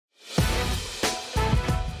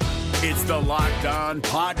It's the Locked On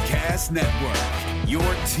Podcast Network, your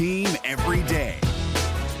team every day.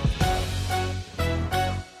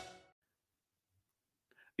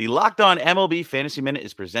 The Locked On MLB Fantasy Minute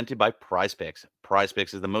is presented by Prize Picks. Prize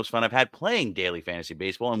Picks is the most fun I've had playing daily fantasy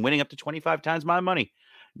baseball and winning up to 25 times my money.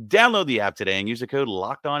 Download the app today and use the code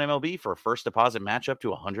LOCKEDONMLB for a first deposit match up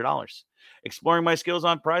to $100. Exploring my skills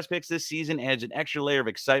on Prize Picks this season adds an extra layer of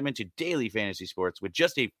excitement to daily fantasy sports. With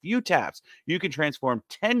just a few taps, you can transform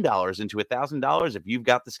 $10 into $1,000 if you've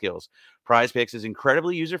got the skills. Prize Picks is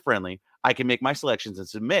incredibly user-friendly. I can make my selections and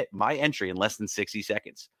submit my entry in less than 60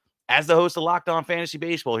 seconds. As the host of Locked On Fantasy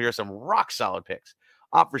Baseball, here are some rock-solid picks.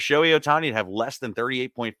 Opt for Shohei Ohtani to have less than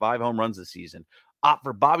 38.5 home runs this season. Opt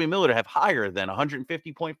for Bobby Miller to have higher than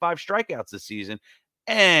 150.5 strikeouts this season.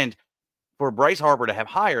 And for Bryce Harper to have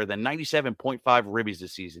higher than 97.5 ribbies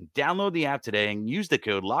this season. Download the app today and use the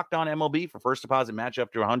code LOCKEDONMLB for first deposit match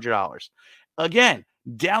up to $100. Again,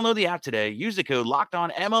 download the app today. Use the code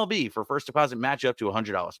LOCKEDONMLB for first deposit match up to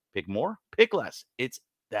 $100. Pick more, pick less. It's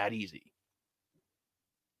that easy.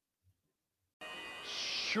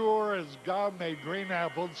 Sure as God made green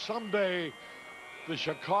apples, someday the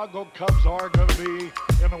Chicago Cubs are going to be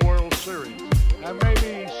in the World Series, and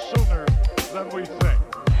maybe sooner than we think.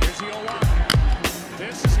 Here's the 0-1.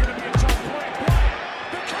 This is going to be a tough play.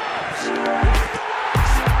 The Cubs win the World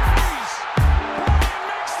Series. Brian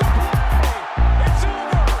makes the play. It's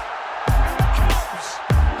over, and the Cubs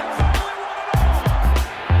have finally won it all.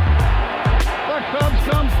 The Cubs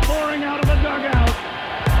come pouring out of the dugout,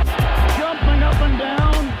 jumping up and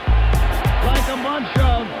down like a bunch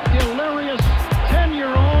of delirious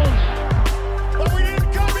 10-year-olds. But we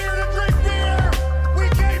didn't come here to drink beer. We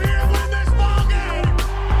came here to win this ball game.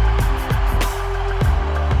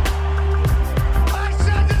 I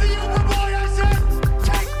said to the Uber boy, I said,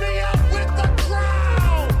 take me out with the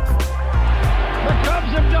crowd. The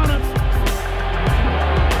Cubs have done it.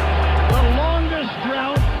 The longest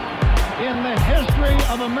drought in the history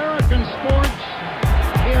of American sports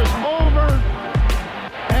is over,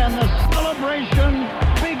 and the celebration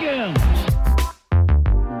begins.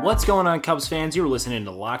 What's going on, Cubs fans? You're listening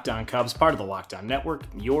to Locked On Cubs, part of the Locked On Network,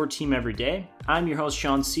 your team every day. I'm your host,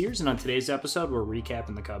 Sean Sears, and on today's episode, we're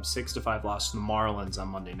recapping the Cubs' 6-5 loss to the Marlins on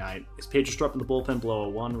Monday night as Pedro Strop and the bullpen blow a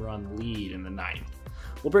one-run lead in the ninth.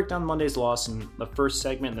 We'll break down Monday's loss in the first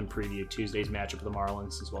segment and then preview Tuesday's matchup with the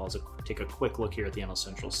Marlins, as well as take a quick look here at the NL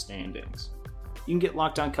Central standings. You can get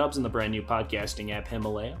Locked On Cubs in the brand new podcasting app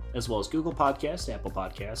Himalaya, as well as Google Podcasts, Apple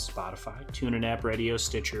Podcasts, Spotify, TuneIn App Radio,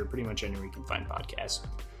 Stitcher, pretty much anywhere you can find podcasts.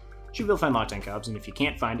 You should be able to find Locked On Cubs, and if you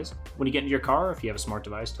can't find us, when you get into your car, or if you have a smart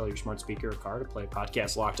device, tell your smart speaker or car to play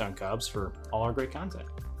podcast Locked On Cubs for all our great content.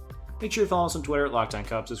 Make sure you follow us on Twitter at Locked On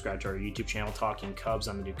Cubs, subscribe to our YouTube channel, Talking Cubs,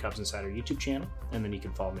 on the new Cubs Insider YouTube channel, and then you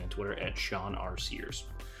can follow me on Twitter at Sean R. Sears.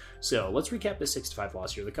 So let's recap the 6-5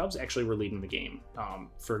 loss here. The Cubs actually were leading the game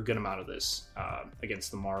for a good amount of this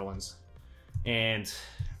against the Marlins. And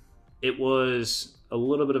it was a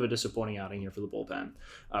little bit of a disappointing outing here for the bullpen.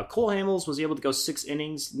 Cole Hamels was able to go 6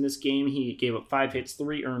 innings in this game. He gave up 5 hits,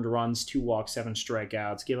 3 earned runs, 2 walks, 7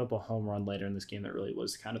 strikeouts, gave up a home run later in this game that really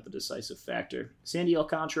was kind of the decisive factor. Sandy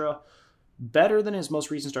Alcantara, better than his most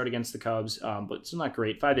recent start against the Cubs, but still not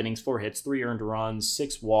great. 5 innings, 4 hits, 3 earned runs,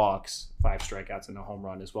 6 walks, 5 strikeouts, and a home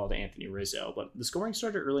run as well to Anthony Rizzo. But the scoring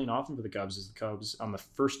started early and often for the Cubs as the Cubs on the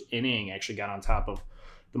first inning actually got on top of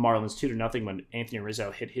the Marlins 2-0 when Anthony Rizzo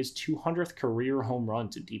hit his 200th career home run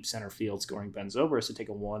to deep center field, scoring Ben Zobrist to take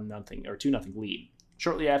a 1-0 or 2-0 lead.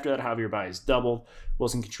 Shortly after that, Javier Baez doubled.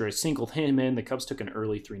 Wilson Contreras singled him in. The Cubs took an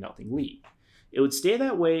early 3-0 lead. It would stay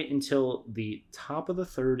that way until the top of the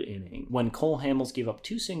third inning when Cole Hamels gave up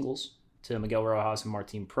 2 singles to Miguel Rojas and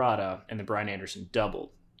Martin Prada, and then Brian Anderson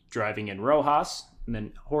doubled, driving in Rojas, and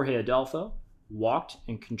then Jorge Adolfo walked,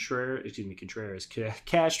 and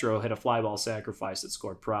Castro hit a fly ball sacrifice that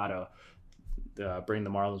scored Prado, bringing the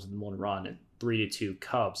Marlins within 1 run, and 3-2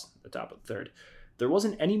 Cubs at the top of the third. There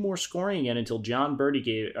wasn't any more scoring again until John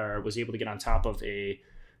Birdie was able to get on top of a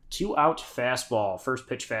 2-out fastball, first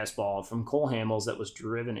pitch fastball from Cole Hamels that was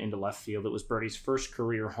driven into left field. It was Birdie's first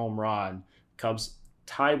career home run. Cubs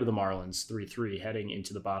tied with the Marlins 3-3 heading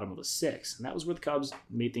into the bottom of the 6th. And that was where the Cubs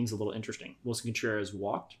made things a little interesting. Wilson Contreras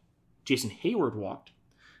walked. Jason Hayward walked,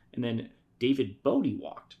 and then David Bodie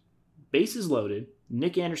walked. Bases loaded.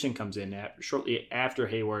 Nick Anderson comes in shortly after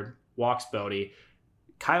Hayward walks Bodie.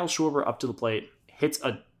 Kyle Schwarber up to the plate, hits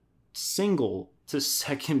a single to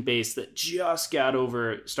second base that just got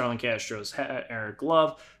over Starlin Castro's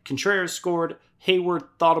glove. Contreras scored. Hayward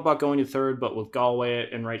thought about going to third, but with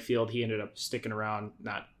Galway in right field, he ended up sticking around,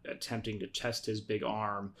 not attempting to test his big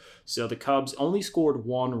arm. So the Cubs only scored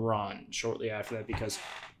 1 run shortly after that because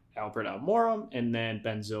Albert Almora, and then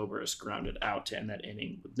Ben Zobrist grounded out to end that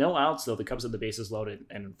inning. With no outs, though, the Cubs had the bases loaded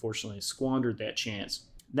and unfortunately squandered that chance.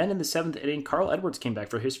 Then in the 7th inning, Carl Edwards came back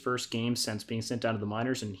for his first game since being sent down to the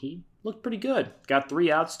minors, and he looked pretty good. Got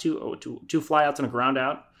 3 outs, two flyouts and a ground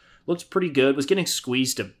out. Looked pretty good. Was getting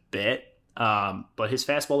squeezed a bit, but his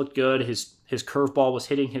fastball looked good. His curveball was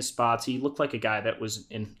hitting his spots. He looked like a guy that was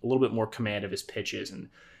in a little bit more command of his pitches. And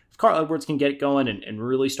if Carl Edwards can get it going and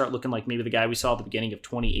really start looking like maybe the guy we saw at the beginning of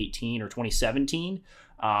 2018 or 2017,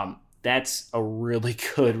 that's a really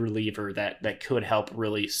good reliever that could help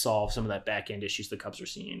really solve some of that back-end issues the Cubs are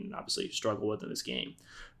seeing and obviously struggle with in this game.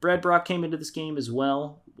 Brad Brock came into this game as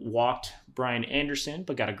well, walked Brian Anderson,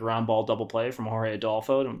 but got a ground ball double play from Jorge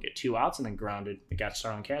Adolfo to get 2 outs and then grounded. It got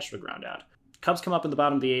Starlin Cash for the ground out. Cubs come up in the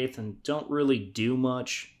bottom of the 8th and don't really do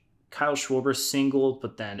much. Kyle Schwarber singled,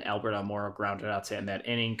 but then Albert Almora grounded out to end that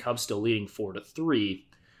inning. Cubs still leading 4-3.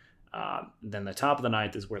 Then the top of the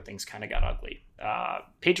 9th is where things kind of got ugly.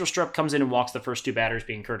 Pedro Strop comes in and walks the first 2 batters,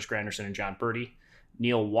 being Curtis Granderson and John Birdie.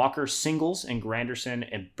 Neil Walker singles, and Granderson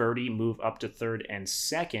and Birdie move up to 3rd and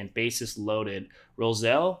 2nd. Bases loaded.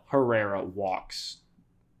 Rosel Herrera walks.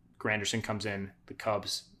 Granderson comes in. The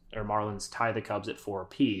Marlins tie the Cubs at 4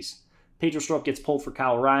 apiece. Pedro Strop gets pulled for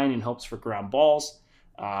Kyle Ryan and hopes for ground balls.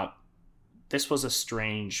 This was a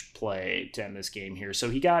strange play to end this game here. So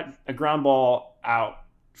he got a ground ball out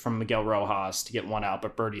from Miguel Rojas to get 1 out,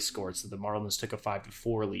 but Birdie scored, so the Marlins took a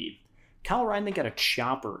 5-4 lead. Kyle Ryan then got a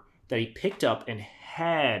chopper that he picked up and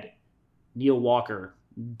had Neil Walker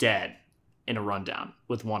dead in a rundown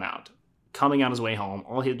with 1 out. Coming on his way home,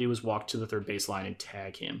 all he had to do was walk to the 3rd base line and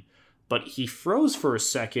tag him. But he froze for a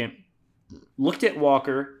second, looked at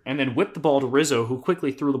Walker, and then whipped the ball to Rizzo, who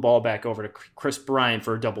quickly threw the ball back over to Chris Bryant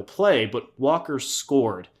for a double play, but Walker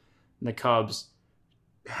scored, and the Cubs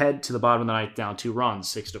head to the bottom of the 9th down 2 runs,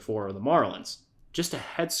 6-4 of the Marlins. Just a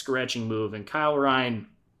head-scratching move, and Kyle Ryan,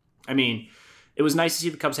 it was nice to see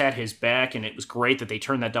the Cubs had his back, and it was great that they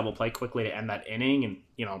turned that double play quickly to end that inning and,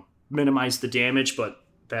 minimize the damage, but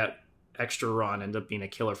that extra run ended up being a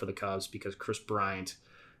killer for the Cubs because Chris Bryant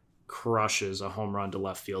crushes a home run to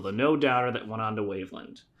left field, a no-doubter that went on to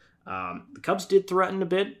Waveland. The Cubs did threaten a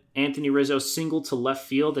bit. Anthony Rizzo singled to left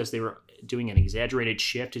field as they were doing an exaggerated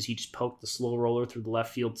shift as he just poked the slow roller through the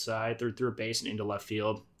left field side, through a base and into left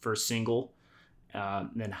field for a single.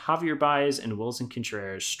 Then Javier Baez and Wilson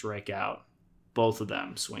Contreras strike out, both of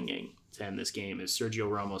them swinging to end this game as Sergio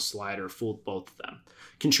Romo's slider fooled both of them.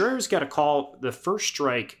 Contreras got a call, the first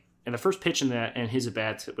strike, and the first pitch in his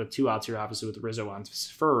at-bat with 2 outs here, obviously with Rizzo on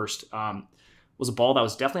first, was a ball that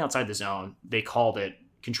was definitely outside the zone. They called it.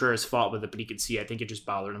 Contreras fought with it, but he could see, I think it just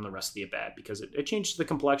bothered him the rest of the at-bat because it changed the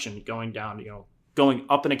complexion going down, going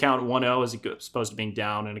up in a count 1-0 as opposed to being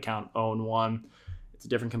down in a count 0-1. It's a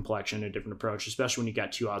different complexion, a different approach, especially when you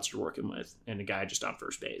got 2 outs you're working with and a guy just on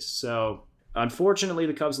first base. So unfortunately,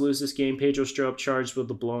 the Cubs lose this game. Pedro Strop charged with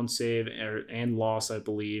the blown save and loss, I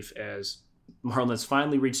believe, as Marlins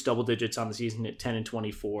finally reached double digits on the season at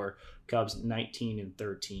 10-24. Cubs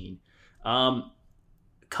 19-13.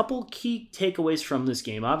 Couple key takeaways from this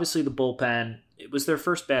game. Obviously, the bullpen, it was their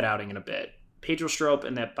first bad outing in a bit. Pedro Strop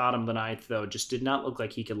in that bottom of the 9th, though, just did not look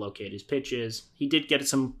like he could locate his pitches. He did get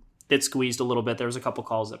squeezed a little bit. There was a couple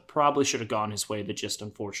calls that probably should have gone his way that just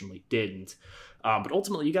unfortunately didn't. But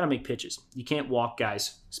ultimately, you got to make pitches. You can't walk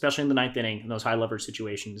guys, especially in the 9th inning in those high leverage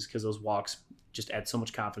situations, because those walks just add so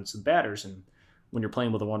much confidence to the batters. And when you're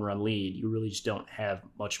playing with a 1-run lead, you really just don't have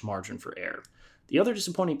much margin for error. The other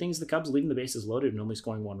disappointing thing is the Cubs leaving the bases loaded and only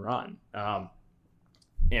scoring 1 run.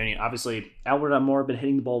 Obviously, Albert Almora been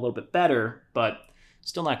hitting the ball a little bit better, but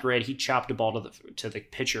still not great. He chopped the ball to the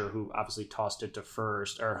pitcher, who obviously tossed it to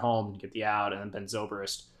first or home to get the out, and then Ben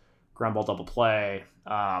Zobrist ground ball double play.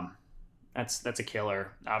 That's a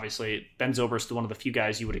killer. Obviously, Ben Zobrist is one of the few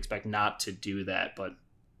guys you would expect not to do that, but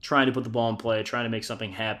trying to put the ball in play, trying to make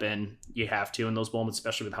something happen, you have to in those moments,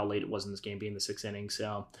 especially with how late it was in this game being the 6th inning.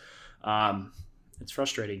 So it's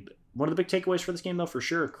frustrating. One of the big takeaways for this game, though, for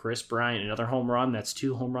sure, Chris Bryant, another home run. That's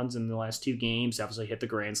 2 home runs in the last 2 games. Obviously hit the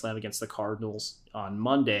grand slam against the Cardinals on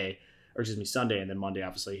Sunday, and then Monday,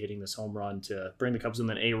 obviously hitting this home run to bring the Cubs in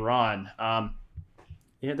a run.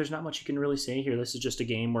 There's not much you can really say here. This is just a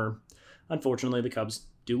game where, unfortunately, the Cubs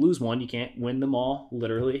do lose one. You can't win them all,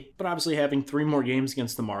 literally. But obviously having 3 more games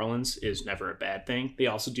against the Marlins is never a bad thing. They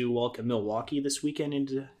also do welcome Milwaukee this weekend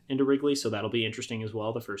into Wrigley, so that'll be interesting as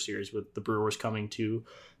well. The first series with the Brewers coming to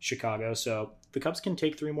Chicago. So the Cubs can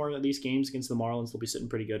take 3 more of these games against the Marlins. They'll be sitting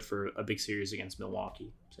pretty good for a big series against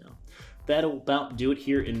Milwaukee. So that'll about do it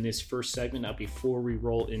here in this first segment. Now, before we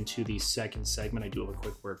roll into the second segment, I do have a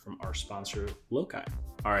quick word from our sponsor, Lokai.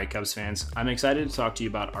 All right, Cubs fans, I'm excited to talk to you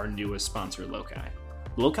about our newest sponsor, Lokai.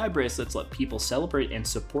 Lokai bracelets let people celebrate and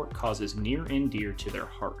support causes near and dear to their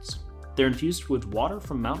hearts. They're infused with water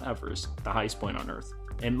from Mount Everest, the highest point on Earth,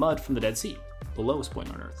 and mud from the Dead Sea, the lowest point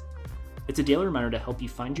on Earth. It's a daily reminder to help you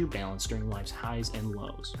find your balance during life's highs and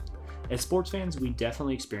lows. As sports fans, we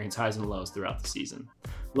definitely experience highs and lows throughout the season.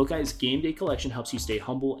 Lokai's Game Day collection helps you stay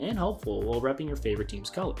humble and hopeful while repping your favorite team's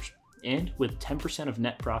colors. And with 10% of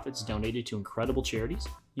net profits donated to incredible charities,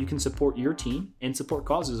 you can support your team and support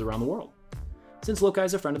causes around the world. Since Lokai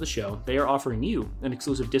is a friend of the show, they are offering you an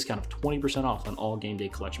exclusive discount of 20% off on all Game Day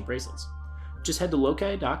collection bracelets. Just head to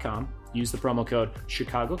Lokai.com, use the promo code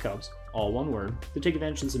Chicago Cubs, all one word, to take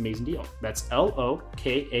advantage of this amazing deal. That's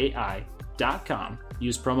Lokai.com.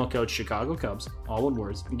 Use promo code Chicago Cubs, all one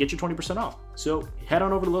words, and get your 20% off. So head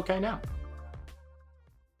on over to Lokai now.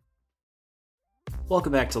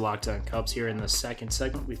 Welcome back to Locked On Cubs. Here in the second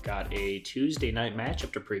segment, we've got a Tuesday night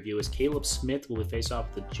matchup to preview as Caleb Smith will face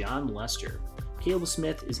off with John Lester. Caleb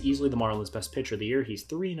Smith is easily the Marlins' best pitcher of the year. He's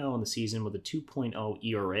 3-0 in the season with a 2.0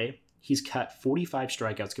 ERA. He's cut 45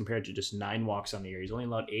 strikeouts compared to just 9 walks on the year. He's only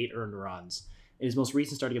allowed 8 earned runs. In his most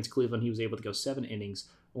recent start against Cleveland, he was able to go 7 innings,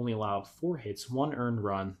 only allowed 4 hits, 1 earned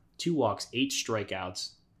run, 2 walks, 8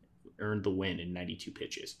 strikeouts, earned the win in 92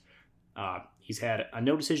 pitches. He's had a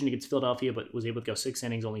no decision against Philadelphia, but was able to go 6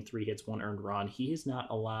 innings, only 3 hits, 1 earned run. He has not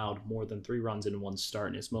allowed more than 3 runs in one start.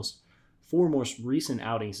 In his most recent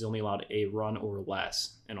outings, he's only allowed a run or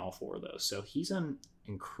less in all 4 of those. So he's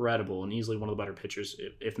incredible and easily one of the better pitchers,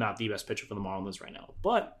 if not the best pitcher for the Marlins right now.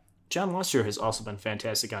 But John Lester has also been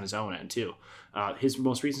fantastic on his own end, too. His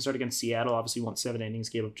most recent start against Seattle obviously went 7 innings,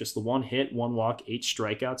 gave up just the 1 hit, 1 walk, 8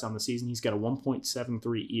 strikeouts on the season. He's got a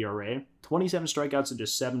 1.73 ERA, 27 strikeouts and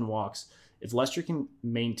just 7 walks. If Lester can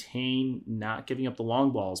maintain not giving up the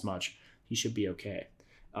long ball as much, he should be okay.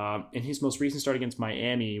 In his most recent start against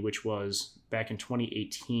Miami, which was back in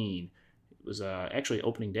 2018, it was actually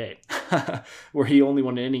opening day, where he only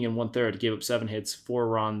won an inning in 1/3, gave up 7 hits, 4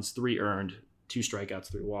 runs, 3 earned, 2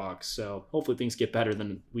 strikeouts, 3 walks. So hopefully things get better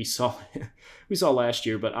than we saw last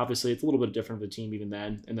year, but obviously it's a little bit different of a team even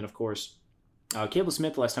then. And then, of course, Caleb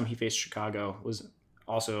Smith, the last time he faced Chicago, was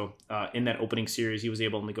also in that opening series. He was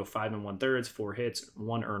able to only go 5 1/3, 4 hits,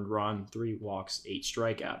 1 earned run, 3 walks, 8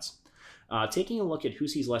 strikeouts. Taking a look at who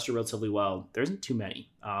sees Lester relatively well, there isn't too many.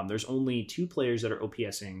 There's only 2 players that are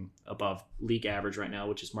OPSing above league average right now,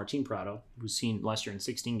 which is Martin Prado, who's seen Lester in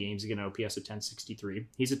 16 games, again, an OPS of 1063.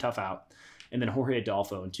 He's a tough out. And then Jorge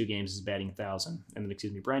Adolfo in 2 games is batting 1,000. And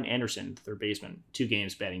then, Brian Anderson, third baseman, 2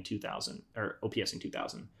 games batting 2,000, or OPSing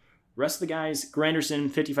 2,000. Rest of the guys, Granderson,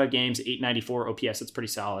 55 games, 894 OPS. That's pretty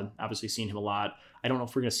solid. Obviously seen him a lot. I don't know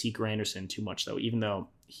if we're going to see Granderson too much, though. Even though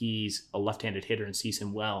he's a left-handed hitter and sees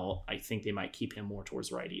him well, I think they might keep him more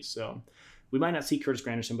towards righties. So we might not see Curtis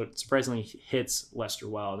Granderson, but surprisingly hits Lester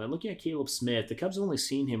well. And then looking at Caleb Smith, the Cubs have only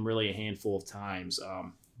seen him really a handful of times.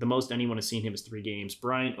 The most anyone has seen him is 3 games.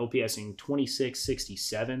 Bryant OPSing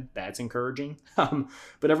 2667. That's encouraging.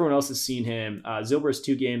 But everyone else has seen him. Zobrist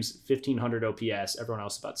 2 games, 1500 OPS. Everyone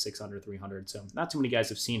else about 600, 300. So not too many guys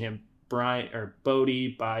have seen him.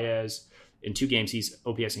 Bodie, Baez, in 2 games he's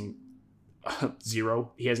OPSing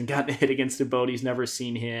 0. He hasn't gotten a hit against a Bodie. He's never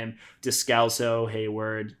seen him. Descalso,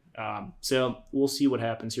 Hayward. So we'll see what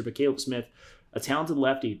happens here. But Caleb Smith, a talented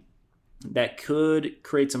lefty that could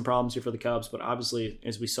create some problems here for the Cubs. But obviously,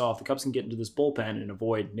 as we saw, if the Cubs can get into this bullpen and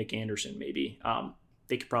avoid Nick Anderson maybe,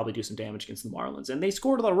 they could probably do some damage against the Marlins. And they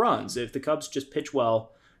scored a lot of runs. If the Cubs just pitch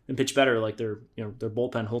well and pitch better, like their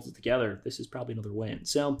bullpen holds it together, this is probably another win.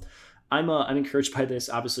 So I'm encouraged by this.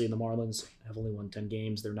 Obviously, the Marlins have only won 10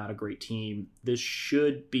 games. They're not a great team. This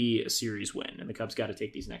should be a series win, and the Cubs got to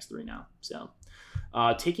take these next 3 now. So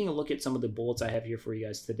taking a look at some of the bullets I have here for you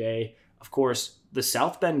guys today, of course, the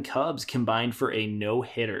South Bend Cubs combined for a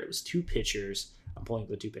no-hitter. It was 2 pitchers. I'm pulling up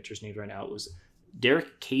the 2 pitchers' names right now. It was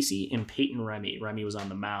Derek Casey and Peyton Remy. Remy was on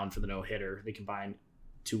the mound for the no-hitter. They combined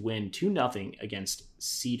to win 2-0 against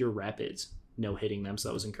Cedar Rapids, no-hitting them, so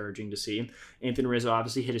that was encouraging to see. Anthony Rizzo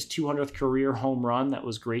obviously hit his 200th career home run. That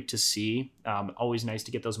was great to see. Always nice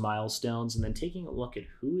to get those milestones. And then taking a look at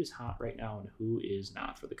who is hot right now and who is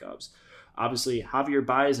not for the Cubs. Obviously, Javier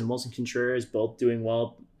Baez and Wilson Contreras both doing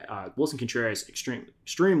well. Wilson Contreras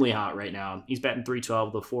extremely hot right now. He's batting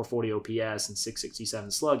 .312 with a 440 OPS and 667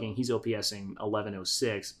 slugging. He's OPSing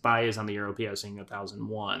 1106. Baez on the year OPSing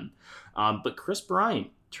 1001. But Chris Bryant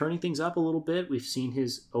turning things up a little bit. We've seen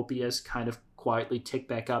his OPS kind of quietly tick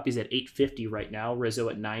back up. He's at 850 right now. Rizzo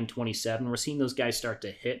at 927. We're seeing those guys start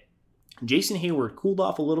to hit. Jason Hayward cooled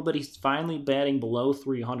off a little bit. He's finally batting below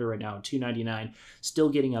 300 right now, 299. Still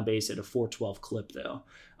getting on base at a 412 clip, though.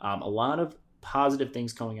 A lot of positive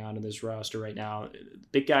things going on in this roster right now.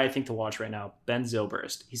 Big guy I think to watch right now, Ben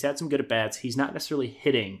Zobrist. He's had some good at-bats. He's not necessarily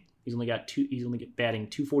hitting. He's only batting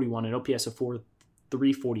 241 and OPS of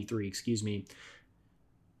 343, excuse me.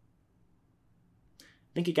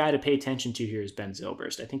 I think a guy to pay attention to here is Ben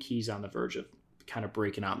Zobrist. I think he's on the verge of kind of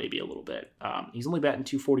breaking out maybe a little bit. He's only batting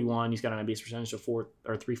 241. He's got an on-base percentage of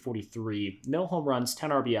 343. No home runs, 10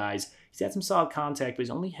 RBIs. He's had some solid contact, but he's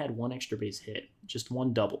only had one extra base hit, just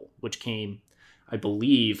one double, which came, I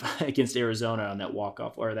believe, against Arizona on that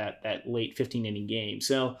walk-off or that late 15-inning game.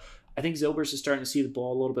 So I think Zobrist is starting to see the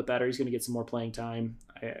ball a little bit better. He's going to get some more playing time.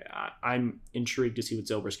 I'm intrigued to see what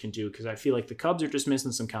Zobrist can do because I feel like the Cubs are just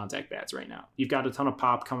missing some contact bats right now. You've got a ton of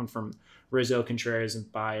pop coming from Rizzo, Contreras, and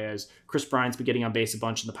Baez. Chris Bryant's been getting on base a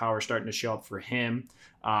bunch, and the power starting to show up for him.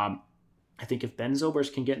 I think if Ben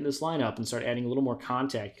Zobrist can get in this lineup and start adding a little more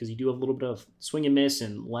contact, because you do have a little bit of swing and miss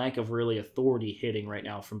and lack of really authority hitting right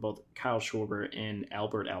now from both Kyle Schwarber and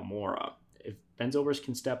Albert Almora. If Ben Zobrist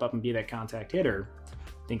can step up and be that contact hitter,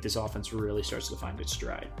 I think this offense really starts to find its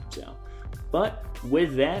stride. But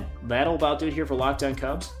with that, that'll about do it here for Locked On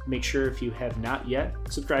Cubs. Make sure if you have not yet,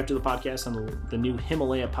 subscribe to the podcast on the new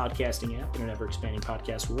Himalaya podcasting app in an ever-expanding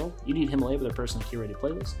podcast world. You need Himalaya with a personally curated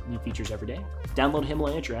playlist, new features every day. Download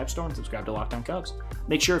Himalaya at your app store and subscribe to Locked On Cubs.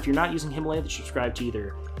 Make sure if you're not using Himalaya that you subscribe to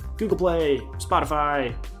either Google Play,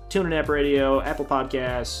 Spotify, TuneIn App Radio, Apple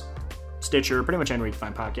Podcasts, Stitcher, pretty much anywhere you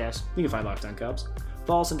can find podcasts. You can find Locked On Cubs.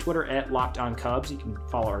 Follow us on Twitter at Locked On Cubs. You can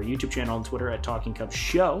follow our YouTube channel on Twitter at Talking Cubs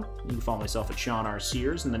Show. You can follow myself at Sean R.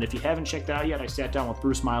 Sears. And then if you haven't checked that out yet, I sat down with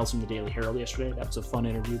Bruce Miles from the Daily Herald yesterday. That was a fun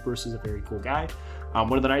interview. Bruce is a very cool guy.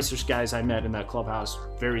 One of the nicest guys I met in that clubhouse.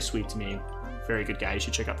 Very sweet to me. Very good guy. You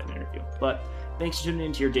should check out that interview. But thanks for tuning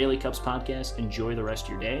in to your Daily Cubs podcast. Enjoy the rest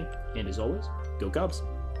of your day. And as always, go Cubs.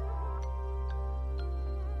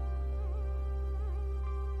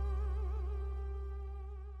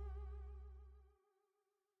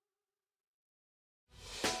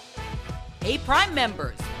 Hey, Prime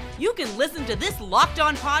members, you can listen to this Locked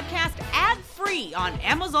On podcast ad-free on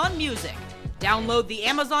Amazon Music. Download the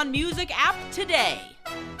Amazon Music app today.